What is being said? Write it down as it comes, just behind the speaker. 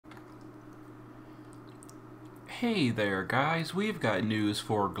Hey there guys, we've got news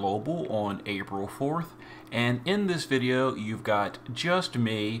for Global on April 4th, and in this video you've got just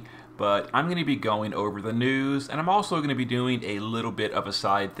me, but I'm going to be going over the news, and I'm also going to be doing a little bit of a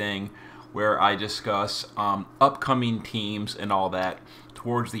side thing where I discuss upcoming teams and all that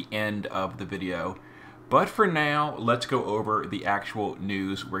towards the end of the video. But for now, let's go over the actual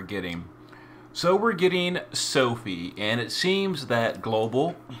news we're getting. So we're getting Sophie, and it seems that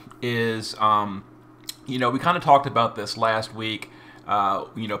Global is we kind of talked about this last week.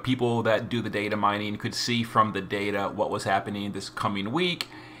 People that do the data mining could see from the data what was happening this coming week,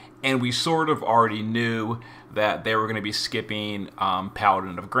 and we sort of already knew that they were going to be skipping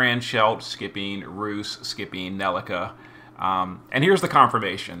Paladin of Grandshelt, skipping Roos, skipping Nelica. And here's the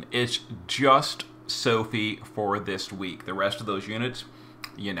confirmation. It's just Sophie for this week. The rest of those units,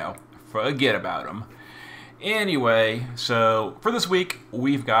 forget about them. Anyway, so for this week,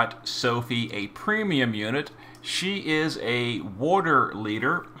 we've got Sophie, a premium unit. She is a water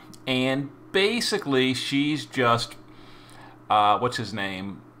leader, and basically she's just, what's his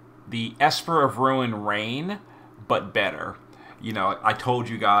name? The Esper of Ruin Rain, but better. I told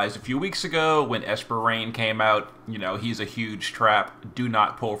you guys a few weeks ago when Esper Rain came out, he's a huge trap. Do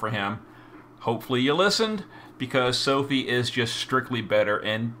not pull for him. Hopefully you listened, because Sophie is just strictly better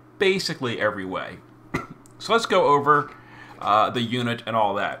in basically every way. So let's go over the unit and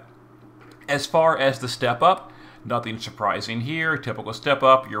all that. As far as the step up, nothing surprising here. Typical step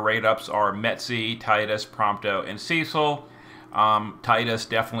up, your rate ups are Metzi, Titus, Prompto, and Cecil. Titus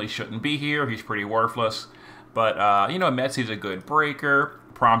definitely shouldn't be here. He's pretty worthless. But, Metzi's a good breaker.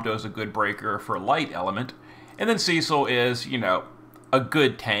 Prompto's a good breaker for light element. And then Cecil is, a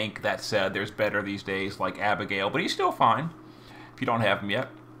good tank. That said, there's better these days like Abigail, but he's still fine if you don't have him yet.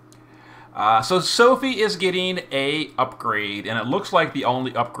 So Sophie is getting a upgrade, and it looks like the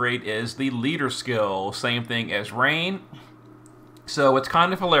only upgrade is the leader skill. Same thing as Rain. So it's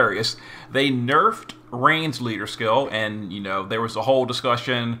kind of hilarious. They nerfed Rain's leader skill, and there was a whole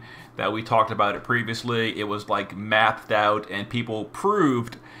discussion that we talked about it previously. It was like mathed out, and people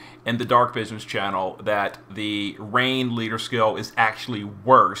proved in the Dark Visions channel that the Rain leader skill is actually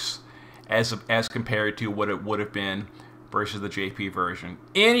worse as compared to what it would have been versus the JP version.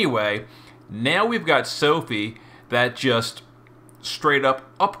 Anyway, now we've got Sophie that just straight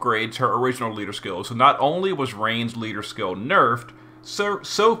up upgrades her original leader skill. So not only was Rain's leader skill nerfed,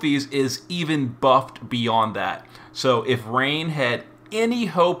 Sophie's is even buffed beyond that. So if Rain had any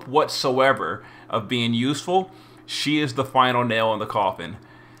hope whatsoever of being useful, she is the final nail in the coffin.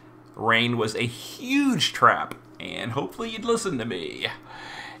 Rain was a huge trap, and hopefully you'd listen to me.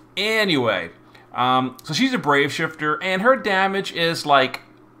 Anyway, so she's a Brave Shifter, and her damage is like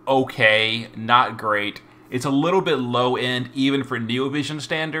okay, not great. It's a little bit low end even for Neovision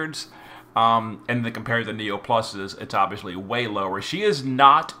standards, and then compared to Neo Pluses, it's obviously way lower. She is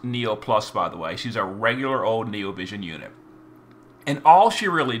not Neo Plus, by the way. She's a regular old Neovision unit, and all she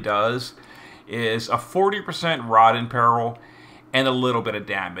really does is a 40% Rod in Peril and a little bit of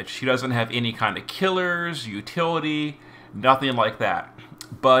damage. She doesn't have any kind of killers, utility, nothing like that.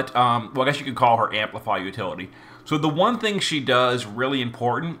 But, well, I guess you could call her Amplify utility. So the one thing she does really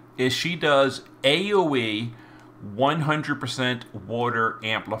important is she does AoE 100% Water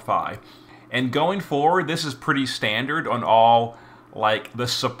Amplify. And going forward, this is pretty standard on all, like, the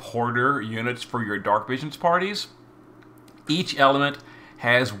supporter units for your Dark Visions parties. Each element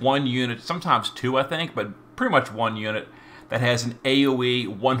has one unit, sometimes two, I think, but pretty much one unit that has an AoE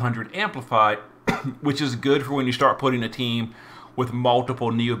 100 Amplify, which is good for when you start putting a team with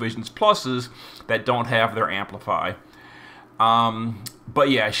multiple Neovisions pluses that don't have their Amplify. But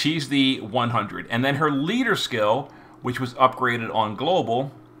yeah, she's the 100. And then her leader skill, which was upgraded on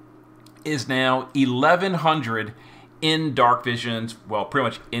Global, is now 1100 in Dark Visions, well, pretty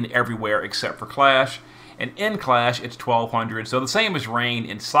much in everywhere except for Clash. And in Clash, it's 1200, so the same as Rain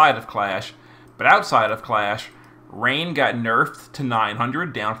inside of Clash. But outside of Clash, Rain got nerfed to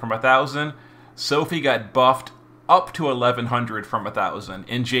 900, down from 1000. Sophie got buffed up to 1100 from 1000.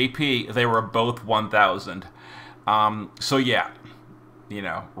 In JP, they were both 1000. So yeah,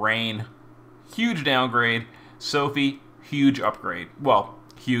 Rain, huge downgrade. Sophie, huge upgrade. Well,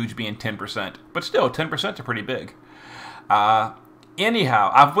 huge being 10%, but still 10% are pretty big.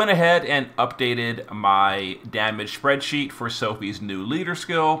 Anyhow, I've went ahead and updated my damage spreadsheet for Sophie's new leader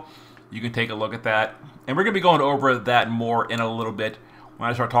skill. You can take a look at that. And we're going to be going over that more in a little bit when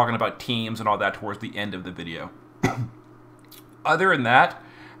I start talking about teams and all that towards the end of the video. Other than that,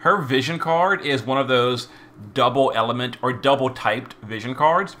 her vision card is one of those double element or double typed vision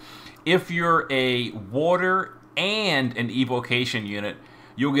cards. If you're a water and an evocation unit,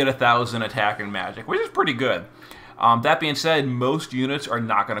 you'll get 1,000 attack and magic, which is pretty good. That being said, most units are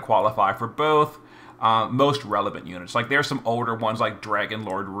not going to qualify for both. Most relevant units. Like, there's some older ones like Dragon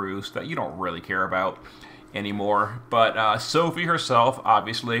Lord Roost that you don't really care about anymore. But Sophie herself,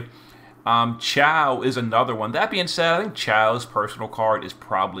 obviously. Chao is another one. That being said, I think Chao's personal card is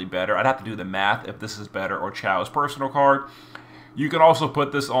probably better. I'd have to do the math if this is better or Chao's personal card. You can also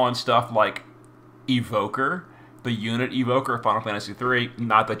put this on stuff like Evoker, the unit Evoker of Final Fantasy III.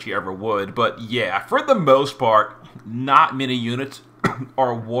 Not that you ever would, but yeah, for the most part, not many units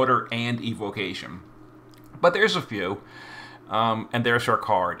are water and evocation. But there's a few, and there's her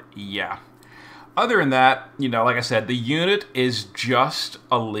card, yeah. Other than that, you know, like I said, the unit is just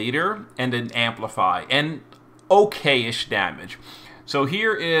a leader and an amplify, and okay-ish damage. So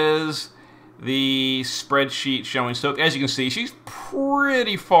here is the spreadsheet showing Sophie. As you can see, she's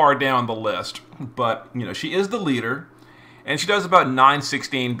pretty far down the list, but, you know, she is the leader, and she does about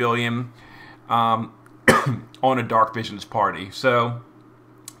 916 billion on a Dark Visions party. So,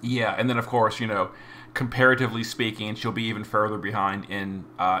 yeah, and then, of course, you know, comparatively speaking, she'll be even further behind in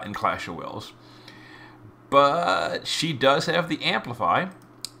Clash of Wills. But she does have the Amplify.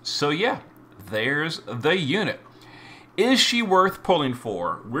 So yeah, there's the unit. Is she worth pulling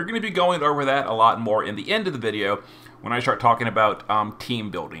for? We're going to be going over that a lot more in the end of the video when I start talking about team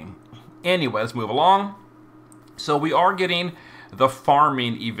building. Anyway, let's move along. So we are getting the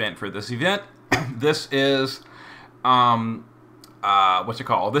farming event for this event. This is, what's it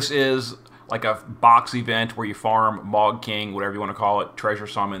called? This is like a box event where you farm Mog King, whatever you want to call it, treasure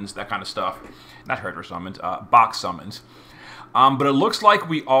summons, that kind of stuff. Not treasure summons, box summons. But it looks like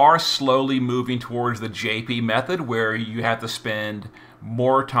we are slowly moving towards the JP method, where you have to spend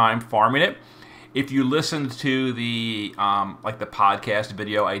more time farming it. If you listened to the like the podcast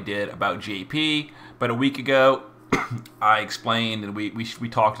video I did about JP about a week ago, I explained and we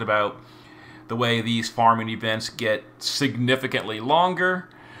talked about the way these farming events get significantly longer.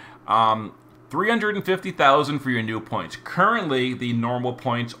 350,000 for your new points. Currently, the normal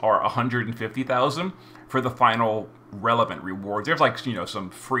points are 150,000 for the final relevant rewards. There's like, you know,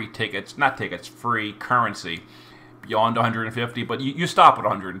 some free tickets, not tickets, free currency beyond 150, but you stop at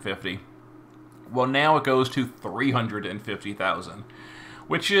 150. Well, now it goes to 350,000,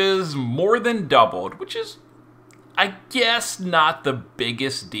 which is more than doubled, which is, I guess, not the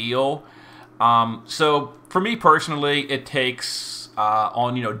biggest deal. So for me personally, it takes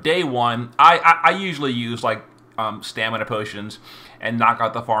on, you know, day one, I usually use like stamina potions and knock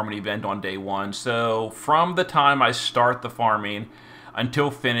out the farming event on day one. So from the time I start the farming until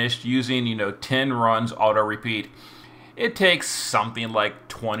finished using, you know, 10 runs auto repeat, it takes something like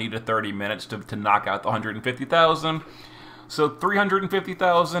 20 to 30 minutes to knock out the 150,000. So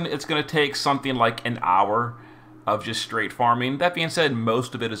 350,000, it's going to take something like an hour of just straight farming. That being said,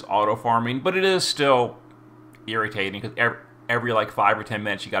 most of it is auto farming, but it is still irritating because every like 5 or 10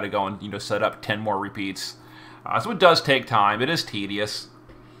 minutes you got to go and, you know, set up 10 more repeats. So it does take time. It is tedious,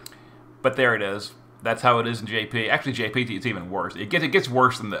 but there it is. That's how it is in JP. Actually, JP, it's even worse. It gets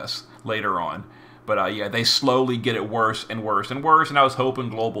worse than this later on. But yeah, they slowly get it worse and worse and worse, and I was hoping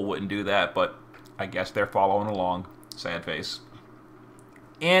Global wouldn't do that, but I guess they're following along. Sad face.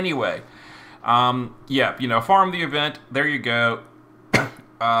 Anyway, yeah, you know, farm the event. There you go.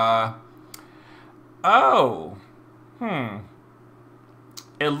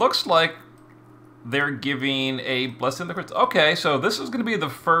 It looks like they're giving a Blessing of the Crystal. Okay, so this is going to be the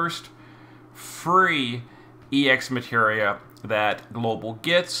first free EX materia that Global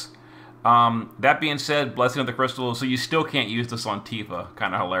gets. That being said, Blessing of the Crystal, so you still can't use this on Tifa.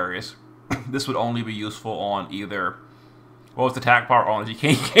 Kind of hilarious. This would only be useful on either, well, it's attack power on. You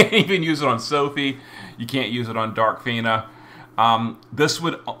can't even use it on Sophie. You can't use it on Dark Fina. This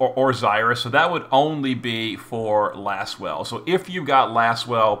would, or Xyrus, so that would only be for Lastwell. So if you got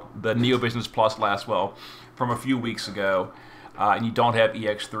Lastwell, the Neo Visions Plus Lastwell from a few weeks ago, and you don't have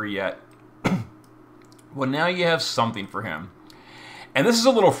EX3 yet, well, now you have something for him. And this is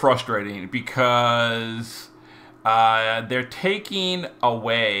a little frustrating because they're taking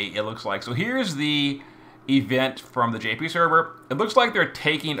away, it looks like. So here's the event from the JP server. It looks like they're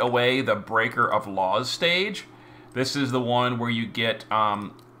taking away the Breaker of Laws stage. This is the one where you get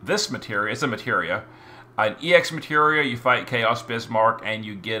this materia. It's a materia. An EX materia, you fight Chaos Bismarck, and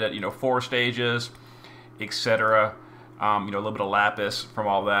you get it, you know, 4 stages, etc. You know, a little bit of Lapis from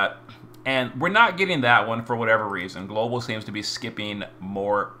all that. And we're not getting that one for whatever reason. Global seems to be skipping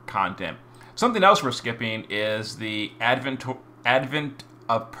more content. Something else we're skipping is the Advent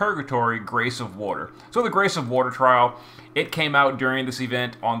of Purgatory Grace of Water. So the Grace of Water trial, it came out during this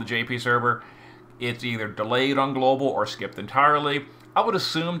event on the JP server. It's either delayed on Global or skipped entirely. I would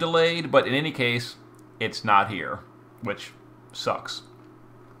assume delayed, but in any case, it's not here, which sucks.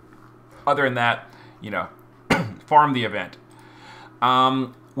 Other than that, you know, farm the event.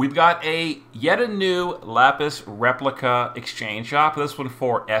 We've got yet a new Lapis Replica exchange shop. This one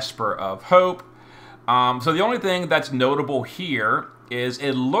for Esper of Hope. So the only thing that's notable here is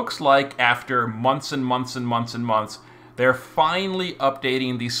it looks like after months and months and months and months, they're finally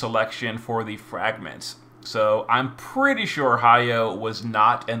updating the selection for the fragments. So I'm pretty sure Hayo was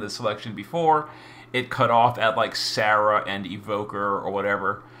not in the selection before. It cut off at like Sarah and Evoker or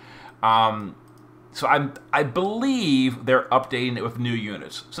whatever. So I believe they're updating it with new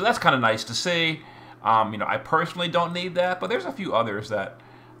units. So that's kind of nice to see. You know, I personally don't need that, but there's a few others that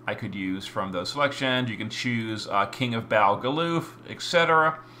I could use from those selections. You can choose King of Bal Galuf,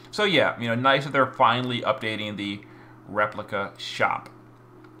 etc. So yeah, you know, nice that they're finally updating the replica shop.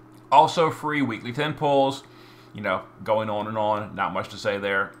 Also free weekly 10 pulls, you know, going on and on, not much to say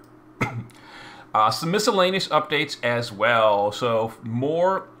there. Some miscellaneous updates as well. So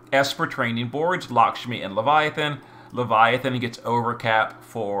more Esper training boards, Lakshmi and Leviathan. Leviathan gets overcap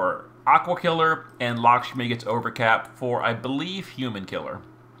for Aqua Killer, and Lakshmi gets overcap for, I believe, Human Killer.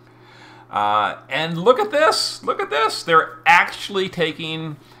 And look at this! Look at this! They're actually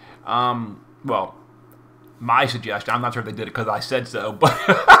taking, well, my suggestion, I'm not sure if they did it because I said so,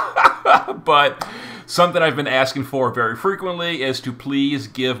 but, but something I've been asking for very frequently is to please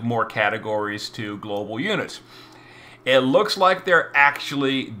give more categories to global units. It looks like they're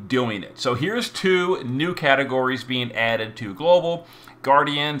actually doing it. So here's 2 new categories being added to global: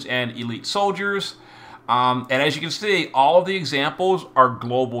 Guardians and Elite Soldiers. And as you can see, all of the examples are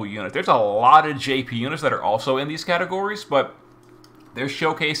global units. There's a lot of JP units that are also in these categories, but they're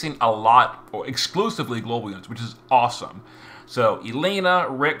showcasing a lot, or exclusively global units, which is awesome. So Elena,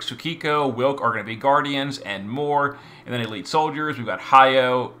 Rick, Tsukiko, Wilk are going to be Guardians and more. And then Elite Soldiers, we've got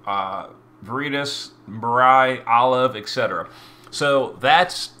Hayo, Veritas, Mirai, Olive, etc. So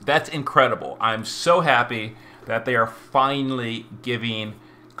that's incredible. I'm so happy that they are finally giving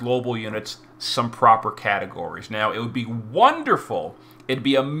global units some proper categories. Now, it would be wonderful, it'd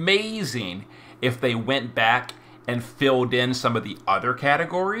be amazing if they went back and filled in some of the other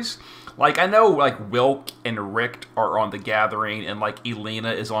categories. Like, I know, like, Wilk and Rick are on the Gathering, and, like,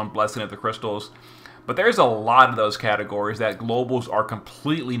 Elena is on Blessing of the Crystals. But there's a lot of those categories that globals are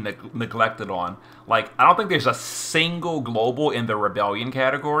completely neglected on. Like, I don't think there's a single global in the Rebellion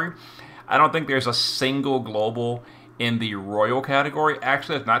category. I don't think there's a single global in the Royal category.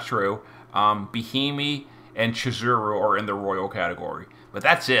 Actually, that's not true. Bihimi and Chizuru are in the Royal category. But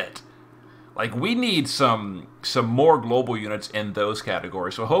that's it. Like, we need some more global units in those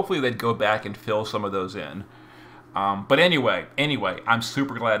categories. So hopefully they'd go back and fill some of those in. But anyway, I'm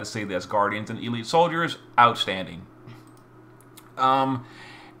super glad to see this. Guardians and Elite Soldiers, outstanding. And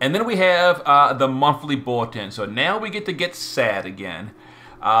then we have the monthly bulletin. So now we get sad again.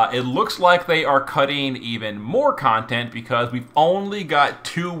 It looks like they are cutting even more content because we've only got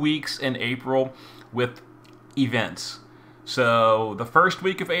 2 weeks in April with events. So the first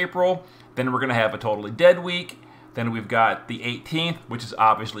week of April, then we're going to have a Totally Dead week. Then we've got the 18th, which is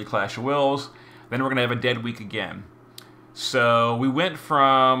obviously Clash of Wills. Then we're going to have a dead week again. So we went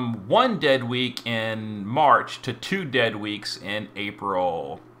from 1 dead week in March to 2 dead weeks in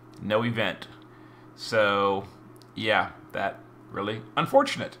April. No event. So, yeah, that really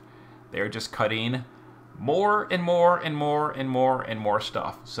unfortunate. They're just cutting more and more and more and more and more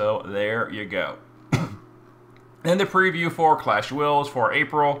stuff. So there you go. Then the preview for Clash of Wills for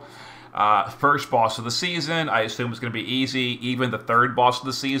April. First boss of the season. I assume it's going to be easy. Even the third boss of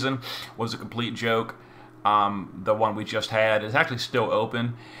the season was a complete joke. The one we just had is actually still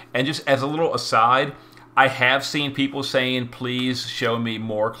open. And just as a little aside, I have seen people saying, please show me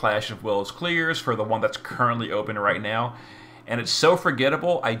more Clash of Wills clears for the one that's currently open right now. And it's so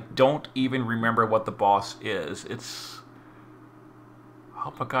forgettable, I don't even remember what the boss is. It's...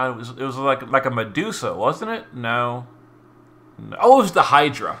 oh my god, it was like a Medusa, wasn't it? No. Oh, it was the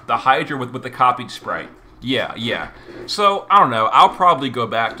Hydra. The Hydra with the copied sprite. Yeah. So, I don't know. I'll probably go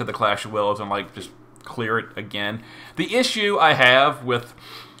back to the Clash of Wills and, like, just clear it again. The issue I have with,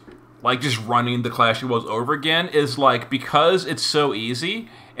 like, just running the Clash of Wills over again is, like, because it's so easy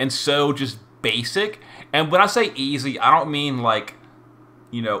and so just basic. And when I say easy, I don't mean, like,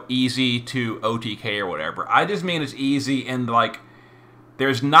 you know, easy to OTK or whatever. I just mean it's easy and, like,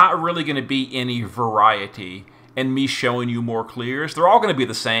 there's not really going to be any variety and me showing you more clears. They're all going to be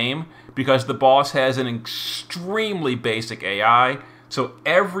the same because the boss has an extremely basic AI. So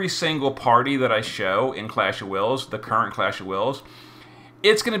every single party that I show in Clash of Wills, the current Clash of Wills,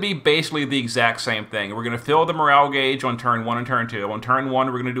 it's going to be basically the exact same thing. We're going to fill the morale gauge on turn 1 and turn 2. On turn 1,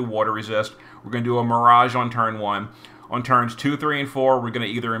 we're going to do water resist. We're going to do a mirage on turn 1. On turns 2, 3, and 4, we're going to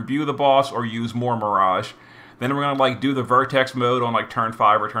either imbue the boss or use more mirage. Then we're going to like do the vertex mode on like turn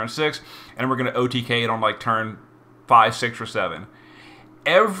 5 or turn 6, and we're going to OTK it on like turn 5, 6, or 7.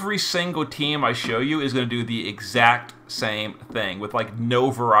 Every single team I show you is going to do the exact same thing with like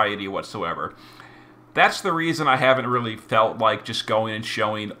no variety whatsoever. That's the reason I haven't really felt like just going and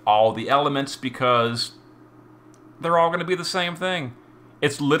showing all the elements, because they're all going to be the same thing.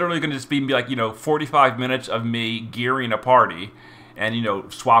 It's literally going to just be like, 45 minutes of me gearing a party and,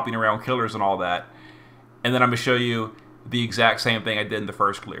 swapping around killers and all that. And then I'm going to show you the exact same thing I did in the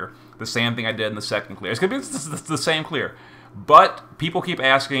first clear. The same thing I did in the second clear. It's going to be the same clear. But people keep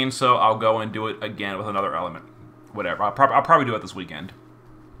asking, so I'll go and do it again with another element. Whatever. I'll probably do it this weekend.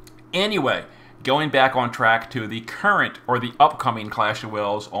 Anyway, going back on track to the current or the upcoming Clash of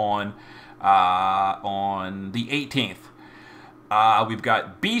Wills on the 18th. We've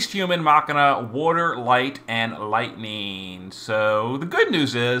got Beast, Human, Machina, Water, Light, and Lightning. So the good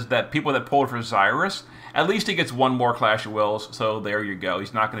news is that people that pulled for Xyrus, at least he gets one more Clash of Wills, so there you go.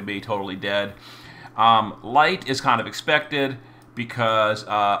 He's not going to be totally dead. Light is kind of expected because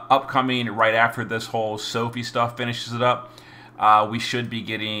upcoming right after this whole Sophie stuff finishes it up, we should be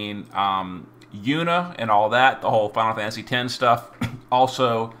getting Yuna and all that, the whole Final Fantasy X stuff.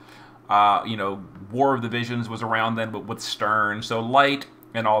 Also, War of the Visions was around then, but with Stern. So Light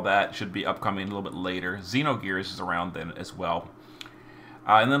and all that should be upcoming a little bit later. Xenogears is around then as well.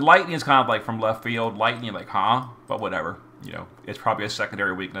 And then Lightning is kind of like from left field. Lightning, like, huh? But whatever. It's probably a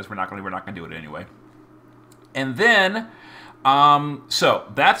secondary weakness. We're not gonna do it anyway. And then,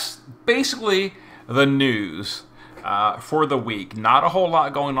 so that's basically the news for the week. Not a whole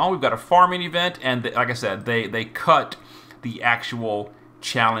lot going on. We've got a farming event, and like I said, they cut the actual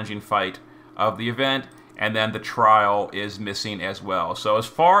challenging fight of the event, and then the trial is missing as well. So as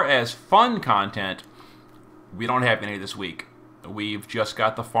far as fun content, we don't have any this week. We've just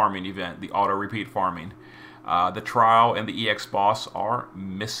got the farming event, the auto-repeat farming. The trial and the EX boss are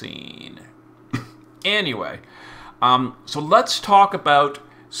missing. Anyway, so let's talk about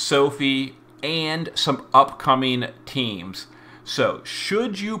Sophie and some upcoming teams. So,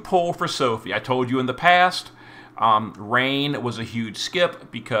 should you pull for Sophie? I told you in the past, Rain was a huge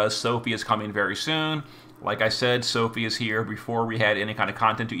skip because Sophie is coming very soon. Like I said, Sophie is here before we had any kind of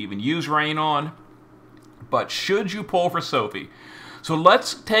content to even use Rain on. But should you pull for Sophie? So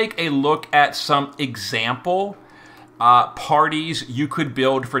let's take a look at some example parties you could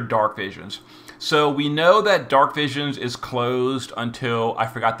build for Dark Visions. So we know that Dark Visions is closed until, I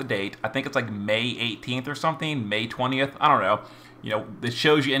forgot the date, I think it's like May 18th or something, May 20th, I don't know. It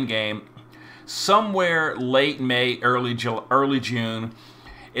shows you in game. Somewhere late May, early June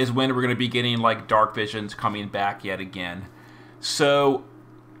is when we're going to be getting like Dark Visions coming back yet again. So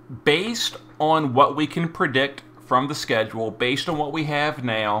based on what we can predict from the schedule, based on what we have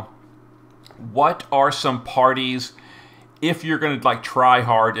now, what are some parties, if you're going to like try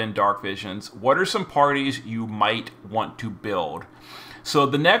hard in Dark Visions, what are some parties you might want to build? So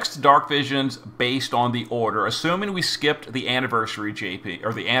the next Dark Visions, based on the order, assuming we skipped the anniversary JP,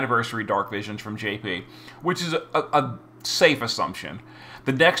 or the anniversary Dark Visions from JP, which is a safe assumption,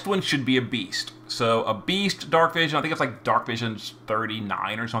 the next one should be a Beast. So a Beast Dark Vision, I think it's like Dark Visions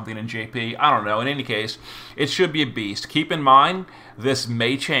 39 or something in JP. I don't know. In any case, it should be a Beast. Keep in mind, this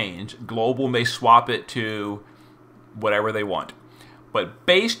may change. Global may swap it to whatever they want. But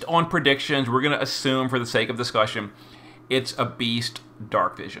based on predictions, we're going to assume, for the sake of discussion, it's a Beast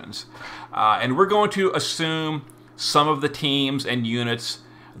Dark Visions. And we're going to assume some of the teams and units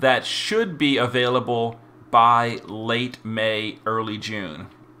that should be available by late May, early June.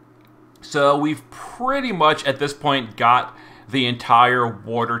 So we've pretty much at this point got the entire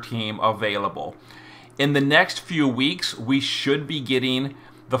water team available. In the next few weeks, we should be getting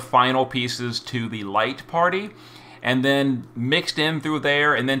the final pieces to the light party, and then mixed in through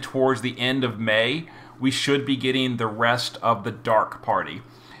there, and then towards the end of May, we should be getting the rest of the dark party.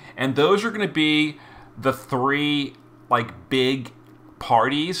 And those are going to be the three like big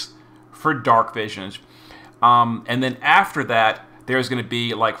parties for Dark Visions. And then after that, there's going to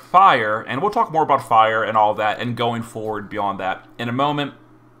be like Fire, and we'll talk more about Fire and all that, and going forward beyond that in a moment.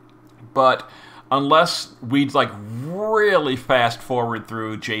 But unless we like really fast forward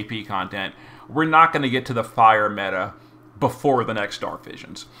through JP content, we're not going to get to the Fire meta before the next Dark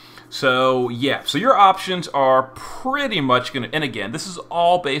Visions. So yeah, so your options are pretty much going to, and again, this is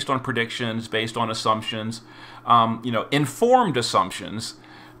all based on predictions, based on assumptions, informed assumptions.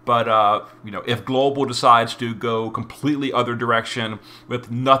 But, you know, if Global decides to go completely other direction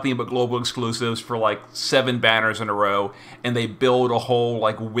with nothing but Global exclusives for like 7 banners in a row, and they build a whole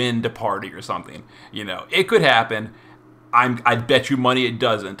like Wind party or something, you know, it could happen. I'd bet you money it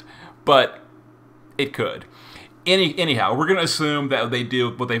doesn't, but it could. Anyhow, we're going to assume that they do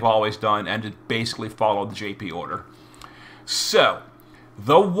what they've always done and just basically follow the JP order. So,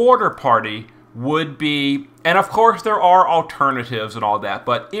 the Water Party would be, and of course there are alternatives and all that,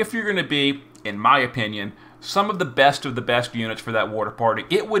 but if you're going to be, in my opinion, some of the best units for that Water Party,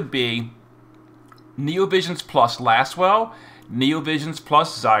 it would be Neovisions plus Laswell, Neovisions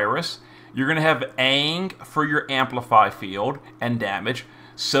plus Xyrus. You're going to have Aang for your Amplify field and damage.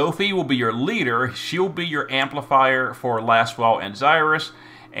 Sophie will be your leader. She'll be your amplifier for Laswell and Xyrus.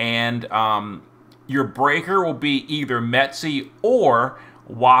 And your breaker will be either Metzi or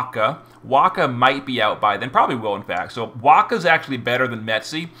Wakka. Wakka might be out by then, probably will in fact. So Wakka's actually better than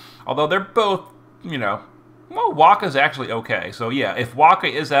Metzi, although they're both, you know, well, Wakka's actually okay. So yeah, if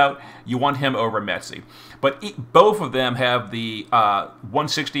Wakka is out, you want him over Metzi. But both of them have the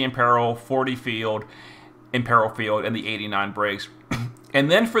 160 Imperil, 40 field, Imperil field, and the 89 breaks. And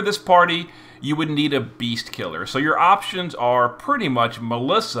then for this party, you would need a Beast Killer. So your options are pretty much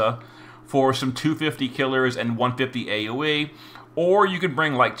Melissa for some 250 killers and 150 AoE, or you could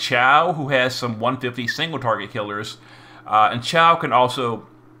bring like Chow, who has some 150 single target killers, and Chow can also,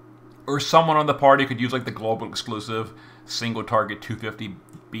 or someone on the party could use like the global exclusive single target 250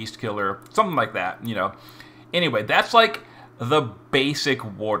 Beast Killer, something like that, you know. Anyway, that's like the basic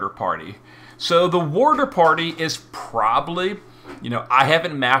Water Party. So the Water Party is probably, you know, I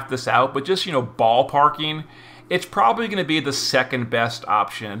haven't mapped this out, but just, you know, ballparking, it's probably going to be the second best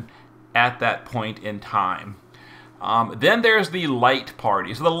option at that point in time. Then there's the Light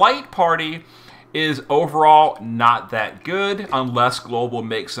Party. So the Light Party is overall not that good unless Global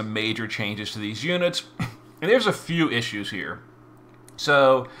makes some major changes to these units. And there's a few issues here.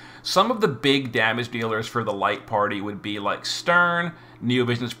 So some of the big damage dealers for the Light Party would be like Stern,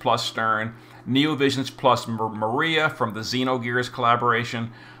 Neovisions plus Stern, Neovisions plus Maria from the Xenogears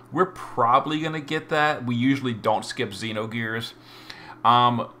collaboration. We're probably going to get that. We usually don't skip Xenogears.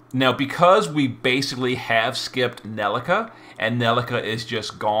 Now, because we basically have skipped Nelica, and Nelica is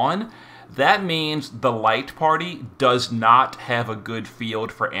just gone, that means the Light Party does not have a good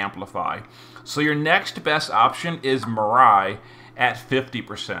field for Amplify. So your next best option is Mirai at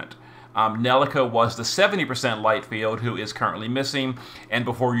 50%. Nelica was the 70% light field who is currently missing. And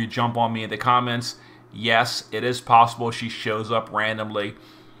before you jump on me in the comments, yes, it is possible she shows up randomly,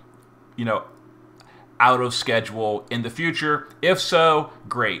 you know, out of schedule in the future. If so,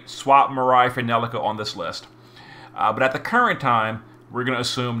 great. Swap Mirai for Nelica on this list. But at the current time, we're going to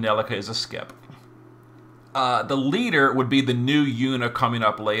assume Nelica is a skip. The leader would be the new Yuna coming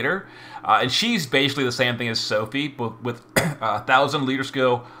up later. And she's basically the same thing as Sophie, but with 1,000 leader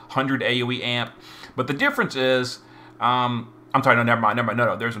skill, 100 AoE amp. But the difference is, I'm sorry, no, never mind.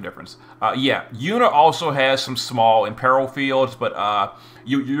 No, there's no difference. Yeah, Yuna also has some small Imperil fields, but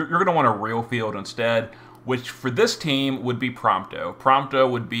you're going to want a real field instead, which for this team would be Prompto. Prompto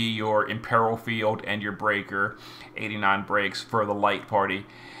would be your Imperil field and your breaker, 89 breaks for the Light Party.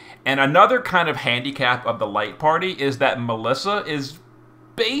 And another kind of handicap of the Light Party is that Melissa is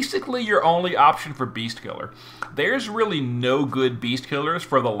basically your only option for Beast Killer. There's really no good Beast Killers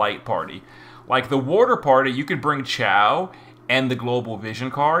for the Light Party. Like the Water Party, you could bring Chow and the Global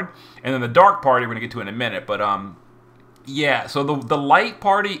Vision card, and then the Dark Party we're going to get to in a minute, but yeah, so the Light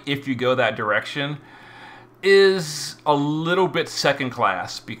Party, if you go that direction, is a little bit second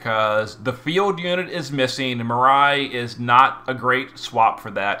class because the field unit is missing. Mirai is not a great swap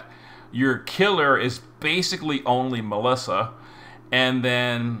for that. Your killer is basically only Melissa. And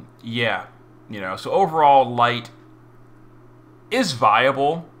then, yeah, you know, so overall, Light is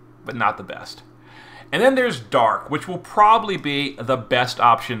viable, but not the best. And then there's Dark, which will probably be the best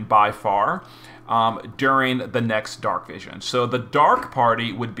option by far during the next Dark Vision. So the Dark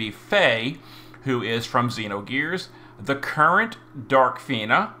Party would be Faye, who is from Xenogears, the current Dark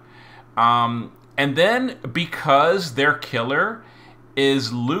Fina, and then because their killer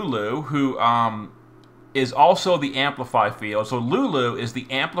is Lulu, who is also the Amplify field. So Lulu is the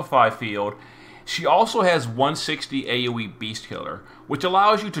Amplify field. She also has 160 AoE Beast Killer, which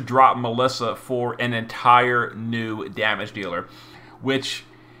allows you to drop Melissa for an entire new damage dealer, which,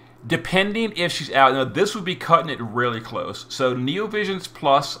 depending if she's out, now this would be cutting it really close. So Neovisions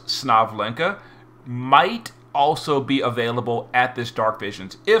plus Snavlenka might also be available at this Dark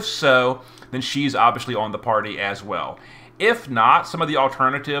Visions. If so, then she's obviously on the party as well. If not, some of the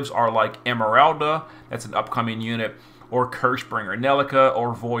alternatives are like Emeralda, that's an upcoming unit, or Cursebringer Nelica,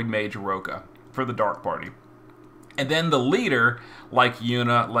 or Void Mage Roka for the Dark Party. And then the leader, like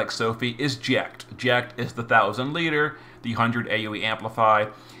Yuna, like Sophie, is Jecht. Jecht is the 1000 leader, the 100 AoE Amplify.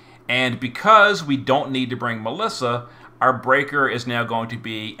 And because we don't need to bring Melissa, our breaker is now going to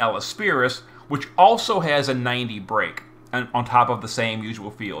be Elisperis, which also has a 90 break on top of the same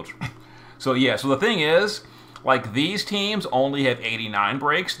usual fields. So yeah, so the thing is, like, these teams only have 89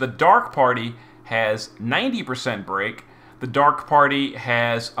 breaks. The Dark Party has 90% break. The Dark Party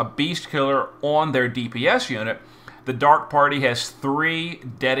has a Beast Killer on their DPS unit. The Dark Party has 3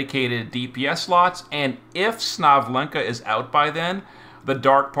 dedicated DPS slots, and if Snavlenka is out by then, the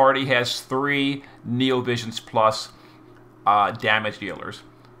Dark Party has 3 Neovisions Plus damage dealers.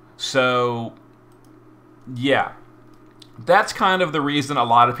 So, yeah. That's kind of the reason a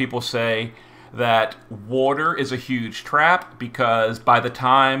lot of people say that water is a huge trap, because by the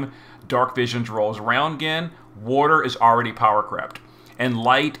time Dark Visions rolls around again, water is already power crept. And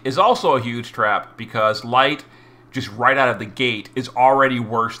light is also a huge trap, because light, just right out of the gate, is already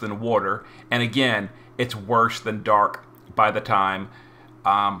worse than water. And again, it's worse than dark by the time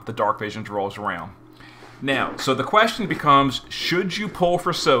the Dark Visions rolls around. Now, so the question becomes, should you pull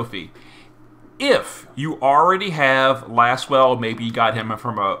for Sophie? If you already have Lastwell, maybe you got him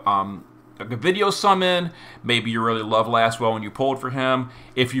from a video summon, maybe you really love Lastwell and you pulled for him.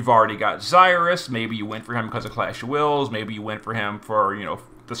 If you've already got Xyrus, maybe you went for him because of Clash of Wills, maybe you went for him for, you know,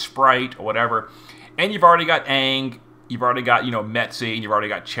 the Sprite or whatever. And you've already got Aang, you've already got, you know, Metzi, and you've already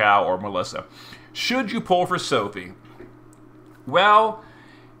got Chao or Melissa. Should you pull for Sophie? Well,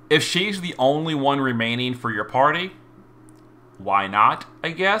 if she's the only one remaining for your party, why not,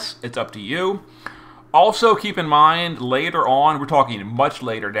 I guess? It's up to you. Also, keep in mind, later on, we're talking much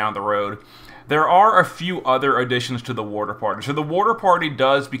later down the road, there are a few other additions to the Water Party. So the Water Party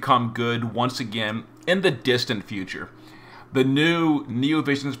does become good once again in the distant future. The new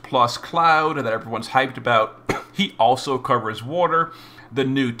Neovisions Plus Cloud that everyone's hyped about, he also covers water. The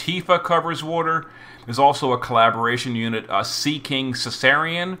new Tifa covers water. There's also a collaboration unit, Sea King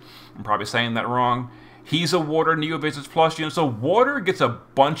Caesarion. I'm probably saying that wrong. He's a water Neovisions Plus unit. So water gets a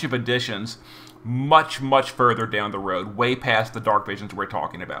bunch of additions much, much further down the road, way past the Dark Visions we're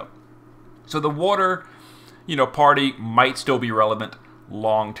talking about. So the water, you know, party might still be relevant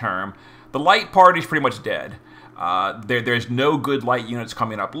long term. The light party's pretty much dead. There's no good light units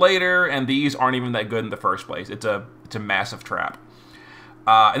coming up later, and these aren't even that good in the first place. It's a massive trap.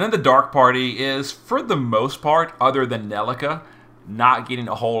 And then the dark party is, for the most part, other than Nelica, not getting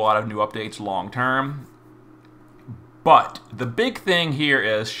a whole lot of new updates long term. But the big thing here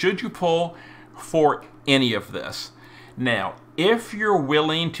is, should you pull for any of this? Now, if you're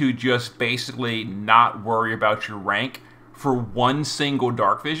willing to just basically not worry about your rank for one single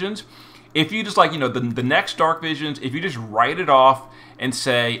Dark Visions, if you just, like, you know, the next Dark Visions, if you just write it off and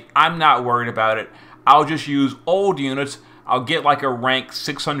say, I'm not worried about it, I'll just use old units, I'll get like a rank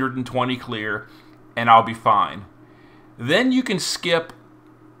 620 clear, and I'll be fine. Then you can skip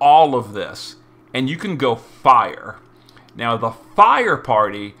all of this, and you can go fire. Now, the fire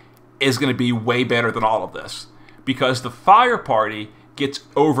party is going to be way better than all of this, because the fire party gets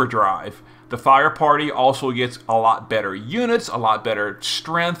overdrive. The fire party also gets a lot better units, a lot better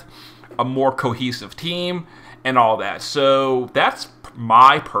strength, a more cohesive team, and all that. So that's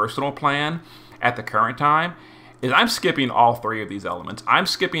my personal plan at the current time, is I'm skipping all three of these elements. I'm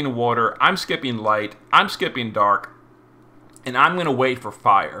skipping water, I'm skipping light, I'm skipping dark, and I'm going to wait for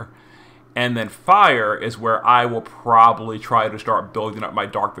fire. And then fire is where I will probably try to start building up my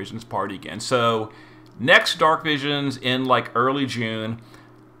Dark Visions party again. So next Dark Visions in like early June,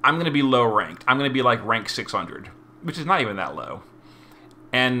 I'm going to be low ranked. I'm going to be like rank 600, which is not even that low.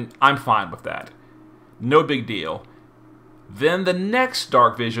 And I'm fine with that. No big deal. Then the next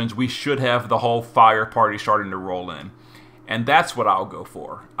Dark Visions, we should have the whole fire party starting to roll in. And that's what I'll go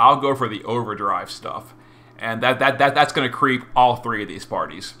for. I'll go for the overdrive stuff. And that's going to creep all three of these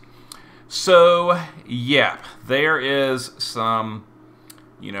parties. So, yeah, there is some,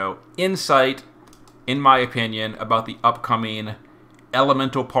 you know, insight, in my opinion, about the upcoming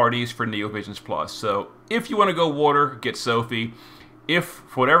elemental parties for Neovisions Plus. So, if you want to go water, get Sophie. If,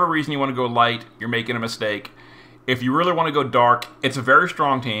 for whatever reason, you want to go light, you're making a mistake. If you really want to go dark, it's a very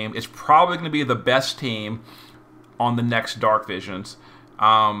strong team. It's probably going to be the best team on the next Dark Visions.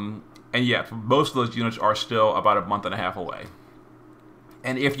 And yeah, most of those units are still about a month and a half away.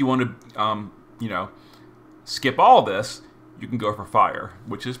 And if you want to, you know, skip all this, you can go for fire,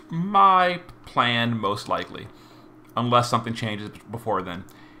 which is my plan most likely, unless something changes before then,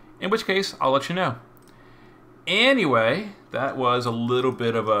 in which case I'll let you know. Anyway, that was a little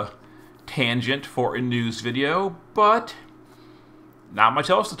bit of a tangent for a news video, but not much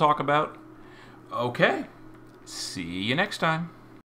else to talk about. Okay, see you next time.